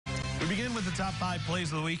begin with the top 5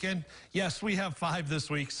 plays of the weekend. Yes, we have 5 this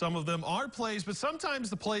week. Some of them are plays, but sometimes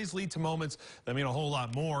the plays lead to moments that mean a whole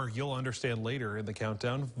lot more. You'll understand later in the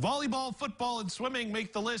countdown. Volleyball, football, and swimming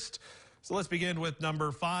make the list. So let's begin with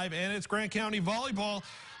number 5, and it's Grant County Volleyball.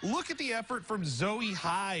 Look at the effort from Zoe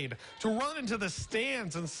Hyde to run into the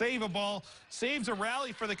stands and save a ball. Saves a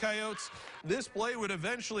rally for the Coyotes. This play would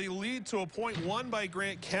eventually lead to a point won by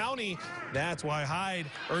Grant County. That's why Hyde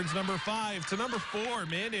earns number 5. To number 4,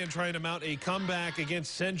 Mandan trying to mount a comeback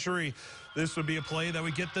against Century. This would be a play that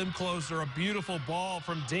would get them closer. A beautiful ball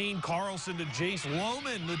from Dane Carlson to Jace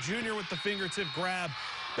Lohman, the junior, with the fingertip grab.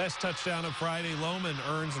 Best touchdown of Friday. Lohman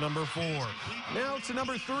earns number 4. Now to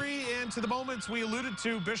number 3, and to the moments we alluded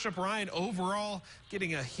to, Bishop Ryan overall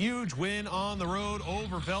getting a huge win on the road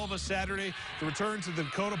over Velva Saturday to return to the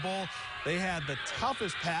Dakota Bowl. They had the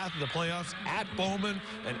toughest path of the playoffs at Bowman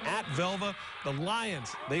and at Velva. The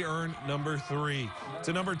Lions, they earned number 3.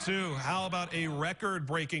 To number 2, how about a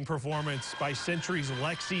record-breaking performance by Century's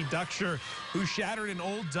Lexi Ducksher, who shattered an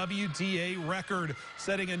old WDA record,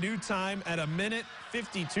 setting a new time at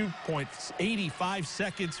 1:52.85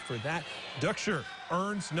 seconds for that. Ducksher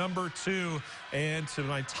earns number 2. And to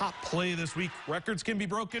my top play this week, records can be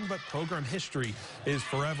broken, but program history is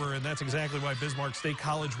forever, and that's exactly why Bismarck State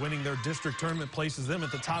College winning their district tournament places them at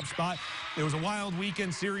the top spot. It was a wild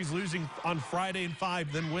weekend series, losing on Friday in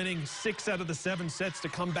 5, then winning 6 out of the 7 sets to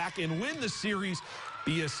come back and win the series.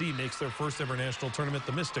 BSC makes their first ever national tournament.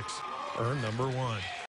 The Mystics earn number 1.